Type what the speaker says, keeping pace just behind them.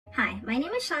Hi, my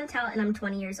name is Chantel and I'm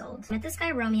 20 years old. I met this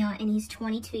guy Romeo and he's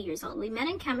 22 years old. We met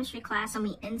in chemistry class and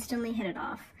we instantly hit it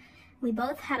off. We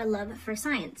both had a love for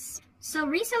science. So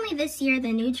recently this year,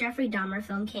 the new Jeffrey Dahmer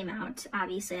film came out,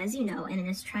 obviously, as you know, and it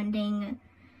is trending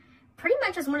pretty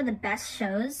much as one of the best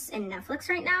shows in Netflix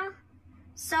right now.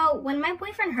 So when my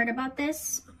boyfriend heard about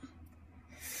this,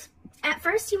 at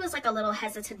first he was like a little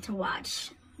hesitant to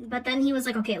watch, but then he was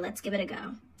like, okay, let's give it a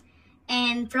go.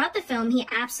 And throughout the film, he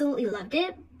absolutely loved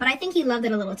it, but I think he loved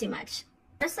it a little too much.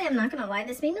 Honestly, I'm not gonna lie,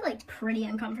 this made me like pretty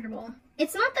uncomfortable.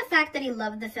 It's not the fact that he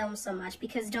loved the film so much,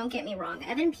 because don't get me wrong,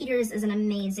 Evan Peters is an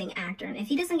amazing actor, and if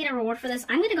he doesn't get a reward for this,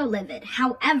 I'm gonna go livid.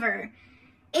 However,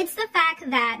 it's the fact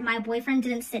that my boyfriend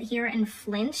didn't sit here and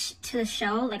flinch to the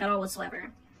show, like, at all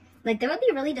whatsoever. Like, there would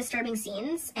be really disturbing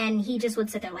scenes, and he just would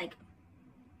sit there like,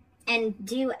 and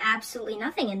do absolutely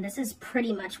nothing, and this is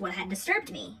pretty much what had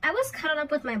disturbed me. I was cuddled up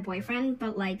with my boyfriend,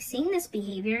 but like seeing this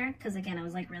behavior, because again it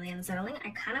was like really unsettling, I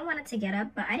kind of wanted to get up,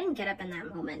 but I didn't get up in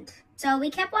that moment. So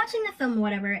we kept watching the film,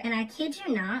 whatever, and I kid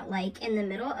you not, like in the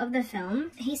middle of the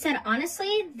film, he said,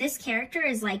 honestly, this character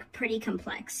is like pretty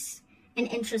complex and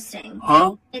interesting.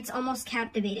 Huh? It's almost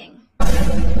captivating.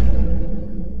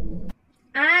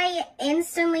 I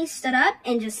instantly stood up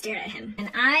and just stared at him. And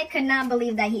I could not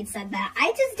believe that he'd said that.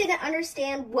 I just didn't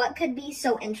understand what could be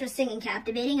so interesting and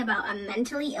captivating about a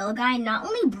mentally ill guy not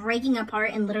only breaking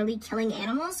apart and literally killing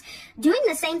animals, doing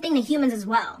the same thing to humans as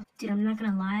well. Dude, I'm not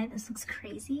gonna lie, this looks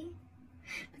crazy.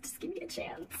 But just give me a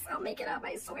chance. I'll make it up,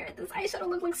 I swear. This eyeshadow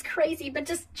look looks crazy, but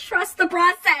just trust the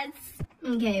process.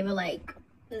 Okay, but like,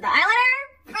 the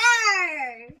eyeliner?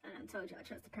 I told you I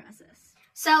trust the process.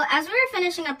 So as we were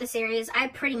finishing up the series, I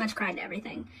pretty much cried to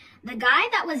everything. The guy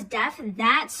that was deaf,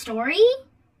 that story,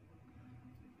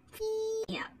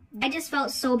 yeah. I just felt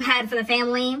so bad for the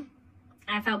family.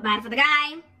 I felt bad for the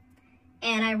guy.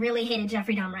 And I really hated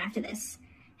Jeffrey Dahmer after this.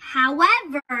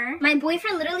 However, my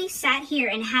boyfriend literally sat here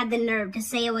and had the nerve to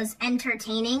say it was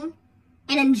entertaining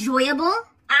and enjoyable.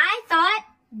 I thought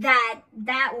that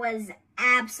that was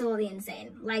absolutely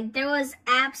insane. Like, there was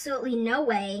absolutely no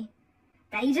way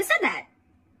that he just said that.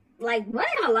 Like, what,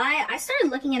 I'm gonna lie, I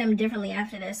started looking at him differently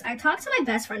after this. I talked to my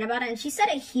best friend about it, and she said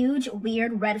a huge,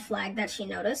 weird red flag that she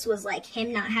noticed was, like,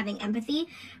 him not having empathy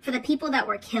for the people that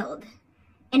were killed.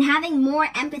 And having more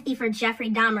empathy for Jeffrey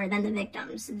Dahmer than the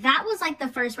victims. That was, like, the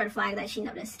first red flag that she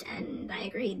noticed, and I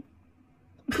agreed.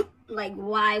 Like,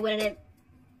 why wouldn't it?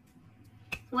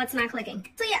 What's not clicking?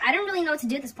 So, yeah, I don't really know what to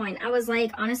do at this point. I was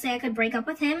like, honestly, I could break up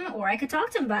with him, or I could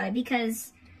talk to him about it,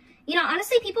 because, you know,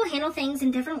 honestly, people handle things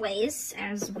in different ways,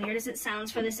 as weird as it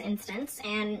sounds for this instance,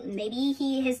 and maybe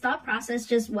his thought process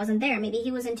just wasn't there. Maybe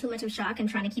he was in too much of shock and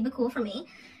trying to keep it cool for me,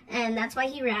 and that's why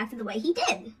he reacted the way he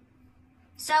did.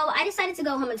 So I decided to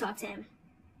go home and talk to him.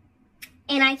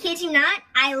 And I kid you not,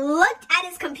 I looked at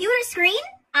his computer screen,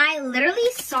 I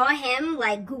literally saw him,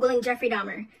 like, Googling Jeffrey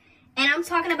Dahmer. And I'm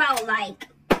talking about, like,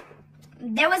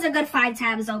 there was a good 5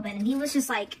 tabs open, and he was just,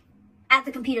 like, at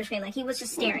the computer screen, like, he was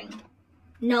just staring.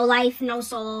 No life, no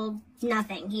soul,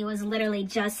 nothing. He was literally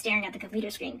just staring at the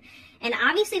computer screen. And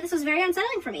obviously this was very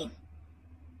unsettling for me.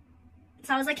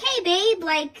 So I was like, hey babe,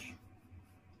 like,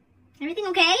 everything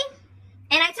okay?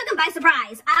 And I took him by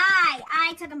surprise.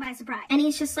 I took him by surprise. And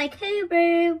he's just like, hey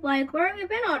babe, like, where have you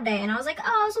been all day? And I was like,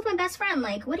 oh, I was with my best friend.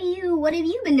 Like, what have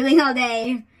you been doing all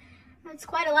day? That's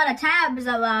quite a lot of tabs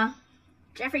of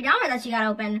Jeffrey Dahmer that you got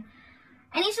open.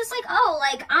 And he's just like, oh,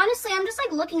 like, honestly, I'm just,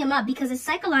 like, looking him up because his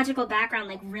psychological background,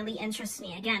 like, really interests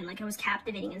me. Again, like, it was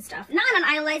captivating and stuff. Not in an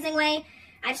idolizing way.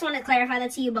 I just wanted to clarify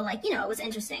that to you, but, like, you know, it was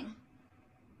interesting.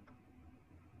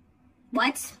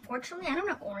 What? Fortunately, I don't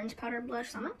have orange powder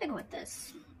blush, so I'm not gonna go with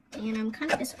this. And I'm kind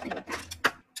of disappointed with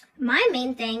that. My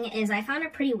main thing is I found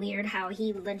it pretty weird how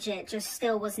he legit just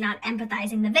still was not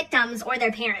empathizing the victims or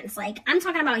their parents. Like, I'm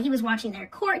talking about he was watching their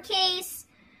court case.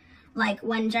 Like,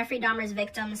 when Jeffrey Dahmer's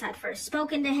victims had first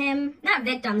spoken to him, not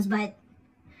victims, but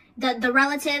the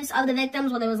relatives of the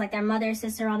victims, whether it was, like, their mother,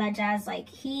 sister, all that jazz, like,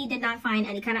 he did not find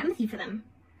any kind of empathy for them.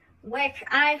 Which,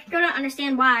 I still don't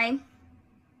understand why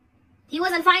he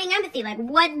wasn't finding empathy. Like,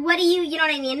 what do you know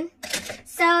what I mean?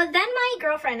 So, then my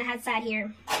girlfriend had sat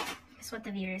here. That's what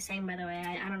the viewer is saying, by the way.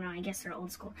 I don't know, I guess they're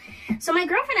old school. So my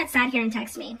girlfriend had sat here and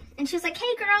texted me, and she was like,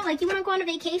 hey girl, like, you want to go on a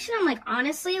vacation? I'm like,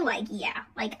 honestly, like, yeah.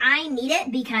 Like, I need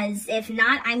it, because if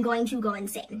not, I'm going to go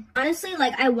insane. Honestly,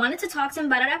 like, I wanted to talk to him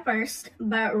about it at first,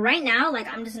 but right now,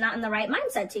 like, I'm just not in the right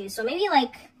mindset to. So maybe,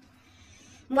 like,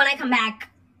 when I come back,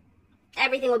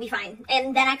 everything will be fine.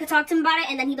 And then I could talk to him about it,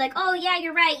 and then he'd be like, oh yeah,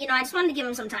 you're right, you know, I just wanted to give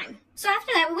him some time. So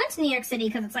after that, we went to New York City,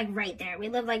 because it's, like, right there. We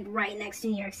live, like, right next to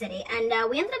New York City. And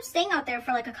we ended up staying out there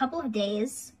for, like, a couple of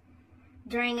days.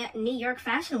 during New York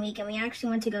Fashion Week, and we actually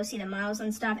went to go see the models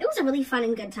and stuff. It was a really fun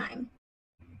and good time.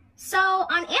 So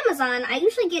on Amazon, I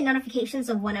usually get notifications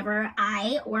of whenever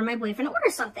I or my boyfriend order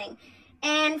something.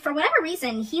 And for whatever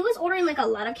reason, he was ordering like a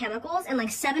lot of chemicals and like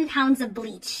 7 pounds of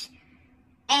bleach.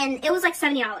 And it was like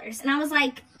 $70. And I was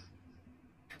like,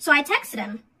 so I texted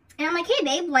him. And I'm like, hey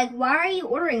babe, like why are you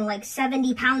ordering like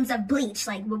 70 pounds of bleach?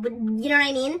 Like, you know what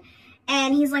I mean?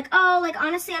 And he's like, oh, like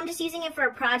honestly, I'm just using it for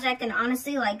a project. And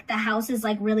honestly, like the house is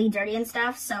like really dirty and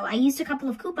stuff. So I used a couple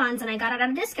of coupons and I got it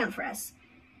at a discount for us.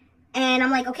 And I'm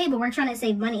like, okay, but we're trying to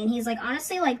save money. And he's like,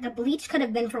 honestly, like the bleach could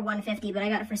have been for $150, but I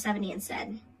got it for $70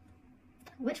 instead.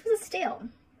 Which was a steal.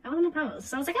 I wasn't opposed.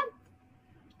 So I was like, oh,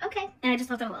 okay. And I just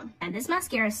left it alone. And this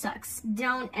mascara sucks.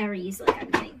 Don't ever use it like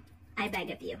everything. I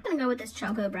beg of you. I'm gonna go with this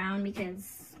Choco Brown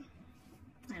because,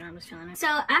 I don't know, I'm just feeling it. So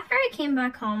after I came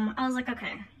back home, I was like,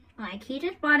 okay, like he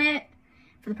just bought it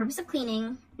for the purpose of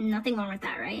cleaning. Nothing wrong with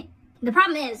that, right? The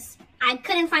problem is, I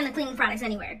couldn't find the cleaning products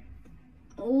anywhere.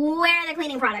 Where are the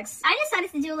cleaning products? I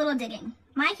decided to do a little digging.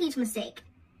 My huge mistake.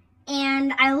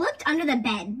 And I looked under the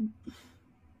bed.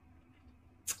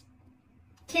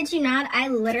 Kid you not, I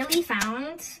literally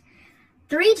found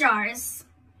 3 jars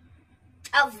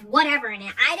of whatever in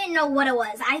it. I didn't know what it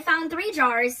was. I found 3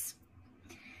 jars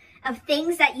of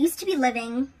things that used to be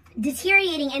living,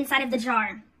 deteriorating inside of the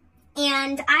jar.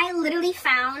 And I literally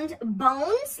found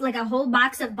bones, like a whole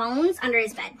box of bones under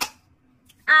his bed.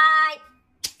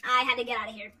 I had to get out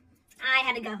of here. I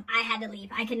had to go. I had to leave.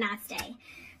 I could not stay.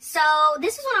 So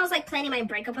this was when I was like planning my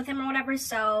breakup with him or whatever.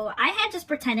 So I had just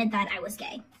pretended that I was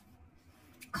gay.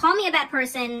 Call me a bad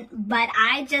person, but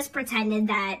I just pretended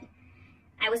that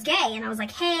I was gay. And I was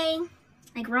like, hey,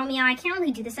 like Romeo, I can't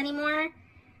really do this anymore.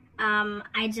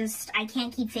 I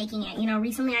can't keep faking it. You know,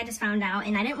 recently I just found out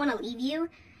and I didn't want to leave you,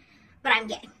 but I'm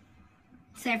gay.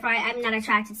 So therefore I'm not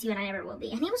attracted to you and I never will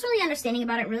be. And he was really understanding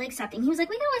about it, really accepting. He was like,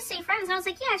 we can always stay friends. And I was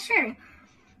like, yeah, sure.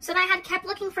 So then I had kept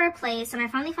looking for a place and I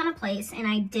finally found a place and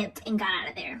I dipped and got out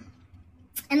of there.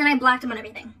 And then I blocked him on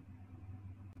everything.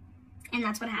 And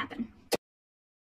that's what happened.